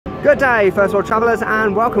Good day, first world travellers,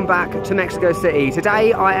 and welcome back to Mexico City.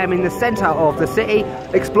 Today I am in the centre of the city,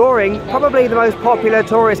 exploring probably the most popular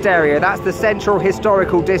tourist area. That's the Central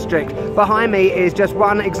Historical District. Behind me is just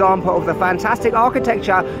one example of the fantastic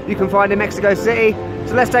architecture you can find in Mexico City.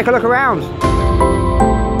 So let's take a look around.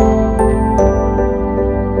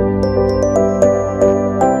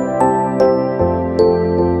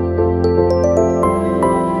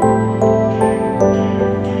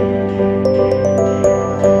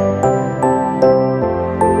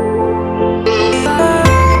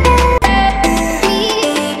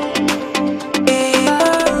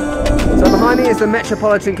 The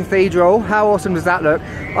Metropolitan Cathedral. How awesome does that look?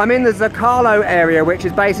 I'm in the Zocalo area, which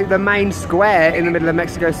is basically the main square in the middle of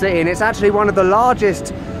Mexico City, and it's actually one of the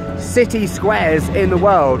largest city squares in the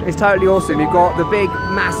world. It's totally awesome. You've got the big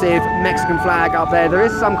massive Mexican flag up there. There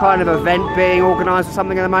is some kind of event being organised or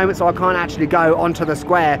something at the moment, so I can't actually go onto the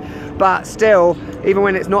square, but still, even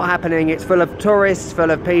when it's not happening, it's full of tourists, full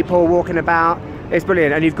of people walking about. It's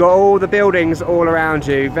brilliant, and you've got all the buildings all around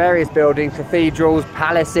you, various buildings, cathedrals,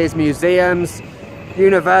 palaces, museums,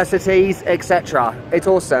 universities, etc. It's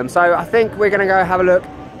awesome. So I think we're going to go have a look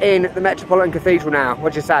in the Metropolitan Cathedral now.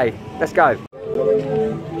 What do you say? Let's go.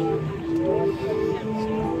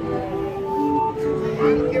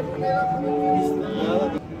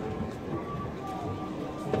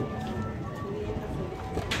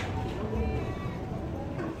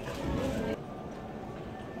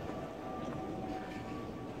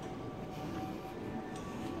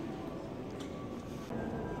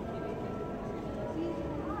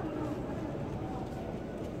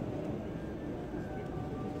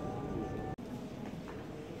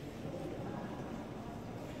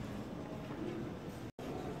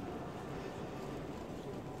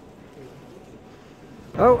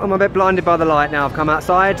 Oh, I'm a bit blinded by the light now. I've come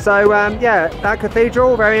outside. So yeah, that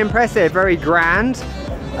cathedral, very impressive, very grand.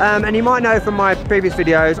 And you might know from my previous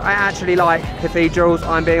videos, I actually like cathedrals.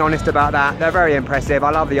 I'm being honest about that. They're very impressive.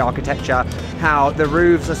 I love the architecture, how the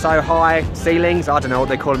roofs are so high, ceilings, I don't know what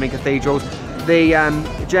they call them in cathedrals.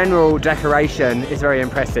 The general decoration is very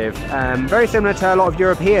impressive. Very similar to a lot of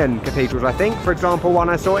European cathedrals, I think. For example, one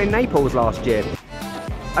I saw in Naples last year.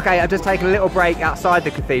 Okay, I've just taken a little break outside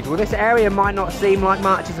the cathedral. This area might not seem like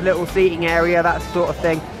much, it's a little seating area, that sort of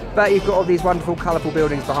thing, but you've got all these wonderful colourful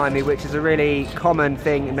buildings behind me, which is a really common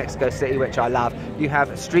thing in Mexico City, which I love. You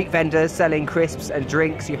have street vendors selling crisps and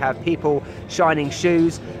drinks, you have people shining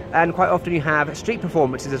shoes, and quite often you have street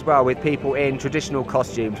performances as well with people in traditional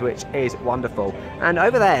costumes, which is wonderful. And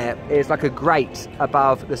over there is like a grate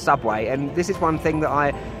above the subway, and this is one thing that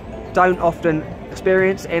I don't often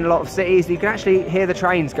experience in a lot of cities. You can actually hear the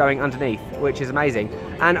trains going underneath, which is amazing.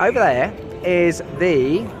 And over there is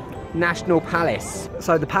the National Palace.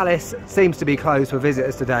 So the palace seems to be closed for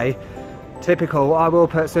visitors today. Typical. I will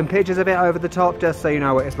put some pictures of it over the top just so you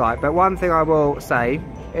know what it's like. But one thing I will say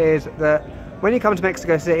is that when you come to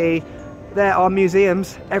Mexico City, there are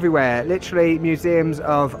museums everywhere, literally museums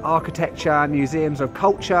of architecture, museums of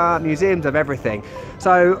culture, museums of everything.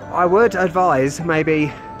 So I would advise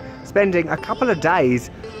maybe spending a couple of days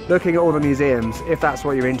looking at all the museums if that's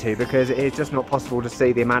what you're into, because it's just not possible to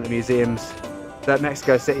see the amount of museums that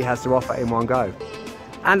Mexico City has to offer in one go.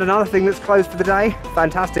 And another thing that's closed for the day,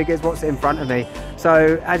 fantastic, is what's in front of me.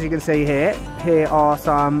 So as you can see here are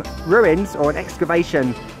some ruins or an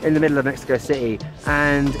excavation in the middle of Mexico City,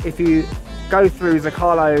 and if you go through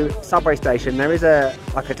Zocalo subway station, there is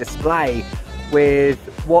like a display with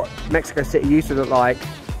what Mexico City used to look like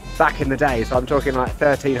back in the day. So I'm talking like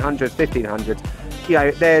 1300s, 1500s. You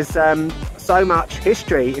know, there's so much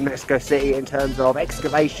history in Mexico City in terms of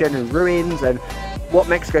excavation and ruins and what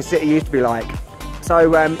Mexico City used to be like.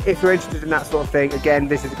 So if you're interested in that sort of thing, again,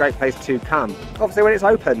 this is a great place to come, obviously when it's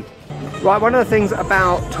open. Right, one of the things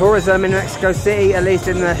about tourism in Mexico City, at least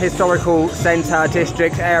in the historical centre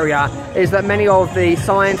district area, is that many of the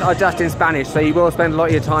signs are just in Spanish, so you will spend a lot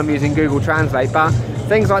of your time using Google Translate. But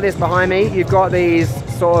things like this behind me, you've got these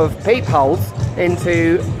sort of peepholes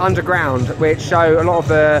into underground, which show a lot of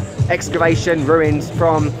the excavation ruins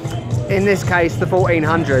from, in this case, the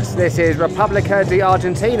 1400s. This is República de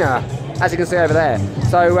Argentina, as you can see over there.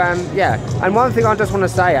 So yeah, and one thing I just want to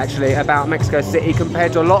say actually about Mexico City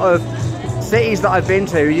compared to a lot of cities that I've been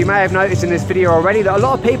to, you may have noticed in this video already that a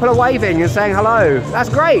lot of people are waving and saying hello. That's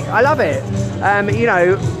great, I love it. You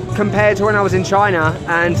know, compared to when I was in China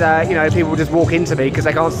and you know, people just walk into me because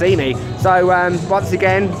they can't see me. So once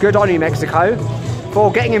again, good on you, Mexico,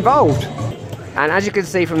 for getting involved. And as you can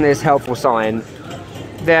see from this helpful sign,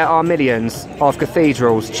 there are millions of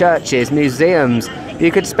cathedrals, churches, museums.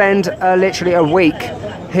 You could spend literally a week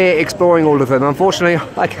here exploring all of them. Unfortunately,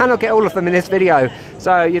 I cannot get all of them in this video,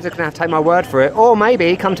 so you're just gonna have to take my word for it, or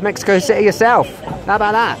maybe come to Mexico City yourself. How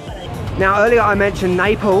about that? Now, earlier I mentioned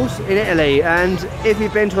Naples in Italy, and if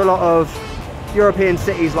you've been to a lot of European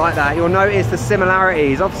cities like that, you'll notice the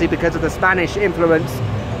similarities, obviously because of the Spanish influence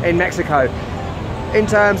in Mexico, in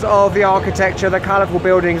terms of the architecture, the colourful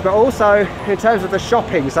buildings, but also in terms of the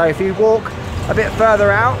shopping. So if you walk a bit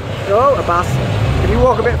further out, oh, a bus. If you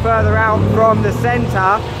walk a bit further out from the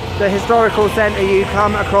centre, the historical centre, you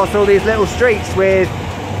come across all these little streets with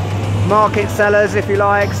market sellers, if you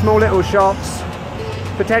like, small little shops,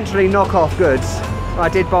 potentially knockoff goods. I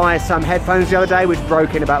did buy some headphones the other day, which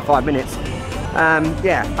broke in about 5 minutes.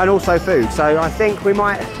 Yeah, and also food. So I think we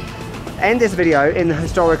might end this video in the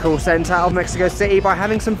historical centre of Mexico City by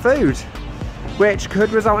having some food, which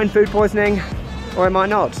could result in food poisoning, or it might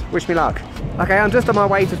not. Wish me luck. Okay, I'm just on my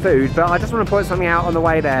way to food, but I just want to point something out on the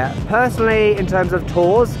way there. Personally, in terms of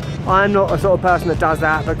tours, I'm not a sort of person that does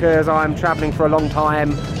that because I'm travelling for a long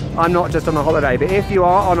time. I'm not just on a holiday, but if you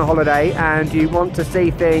are on a holiday and you want to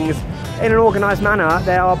see things in an organised manner,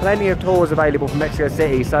 there are plenty of tours available from Mexico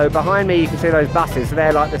City. So behind me you can see those buses, so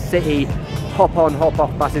they're like the city hop-on,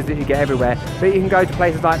 hop-off buses that you get everywhere. But you can go to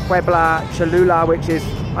places like Puebla, Cholula, which is,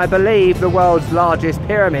 I believe, the world's largest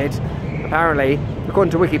pyramid, apparently,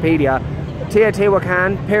 according to Wikipedia.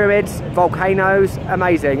 Teotihuacan, pyramids, volcanoes,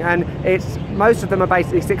 amazing. And it's, most of them are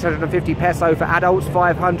basically 650 peso for adults,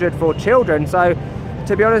 500 for children. So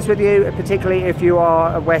to be honest with you, particularly if you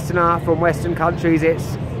are a Westerner from Western countries, it's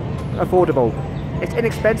affordable. It's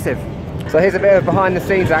inexpensive. So here's a bit of behind the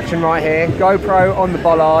scenes action right here. GoPro on the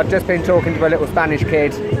bollard, just been talking to a little Spanish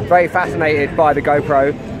kid, very fascinated by the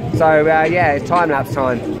GoPro. So yeah, it's time-lapse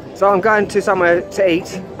time. So I'm going to somewhere to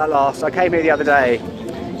eat at last. I came here the other day.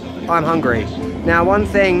 I'm hungry. Now, one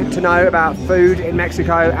thing to know about food in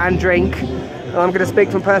Mexico and drink, and I'm going to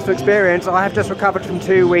speak from personal experience, I have just recovered from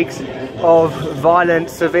 2 weeks of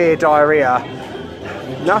violent, severe diarrhea.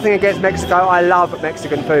 Nothing against Mexico, I love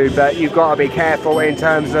Mexican food, but you've got to be careful in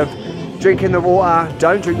terms of drinking the water.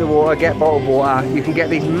 Don't drink the water, get bottled water. You can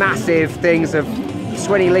get these massive things of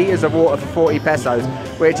 20 litres of water for 40 pesos,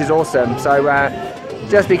 which is awesome. So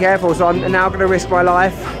just be careful. So I'm now going to risk my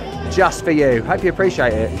life just for you. Hope you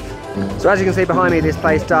appreciate it. So as you can see behind me, this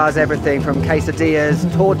place does everything from quesadillas,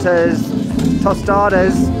 tortas,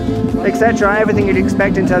 tostadas, etc. Everything you'd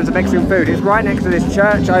expect in terms of Mexican food. It's right next to this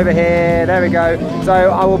church over here. There we go. So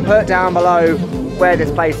I will put down below where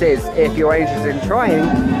this place is if you're interested in trying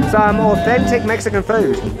some authentic Mexican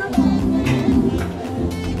food.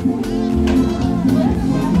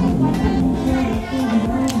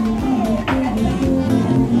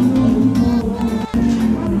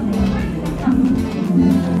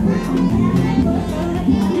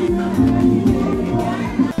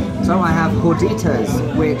 So I have gorditas,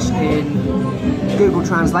 which in Google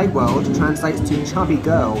Translate world translates to chubby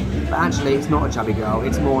girl, but actually it's not a chubby girl,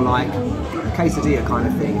 it's more like a quesadilla kind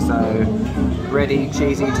of thing. So bready,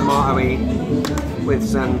 cheesy, tomatoey with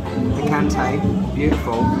some picante,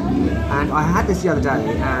 beautiful. And I had this the other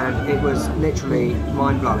day and it was literally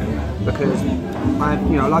mind-blowing because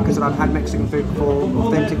like I said, I've had Mexican food before,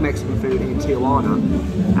 authentic Mexican food in Tijuana,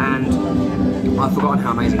 and I've forgotten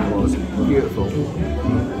how amazing it was. Beautiful.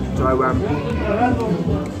 So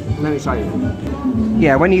let me show you.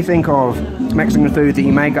 Yeah, when you think of Mexican food that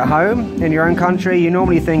you make at home in your own country, you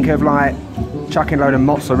normally think of like chucking a load of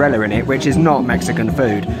mozzarella in it, which is not Mexican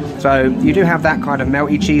food. So you do have that kind of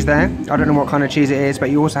melty cheese there. I don't know what kind of cheese it is,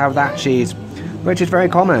 but you also have that cheese, which is very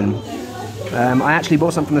common. I actually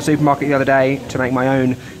bought some from the supermarket the other day to make my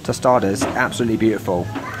own tostadas. Absolutely beautiful.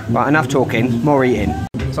 Right, enough talking, more eating.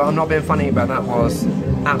 So I'm not being funny, but that was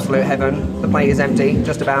absolute heaven. The plate is empty,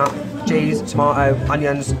 just about. Cheese, tomato,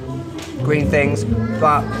 onions, green things,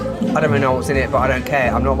 but I don't really know what's in it, but I don't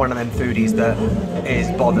care. I'm not one of them foodies that is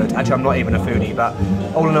bothered. Actually, I'm not even a foodie, but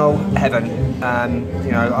all in all, heaven.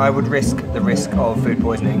 You know, I would risk the risk of food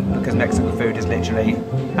poisoning because Mexican food is literally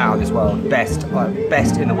out of this world. Best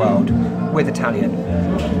in the world, with Italian.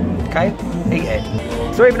 Okay, eat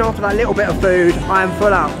it. So even after that little bit of food, I am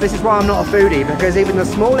full up. This is why I'm not a foodie, because even the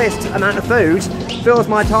smallest amount of food fills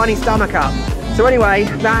my tiny stomach up. So anyway,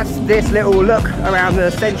 that's this little look around the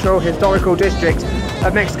central historical district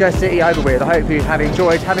of Mexico City over with. I hope you have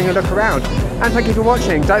enjoyed having a look around. And thank you for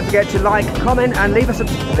watching. Don't forget to like, comment and leave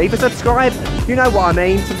a subscribe. You know what I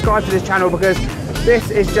mean. Subscribe to this channel because this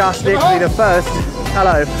is just literally the first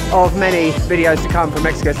of many videos to come from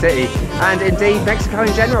Mexico City. And indeed Mexico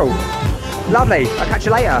in general. Lovely. I'll catch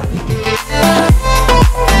you later.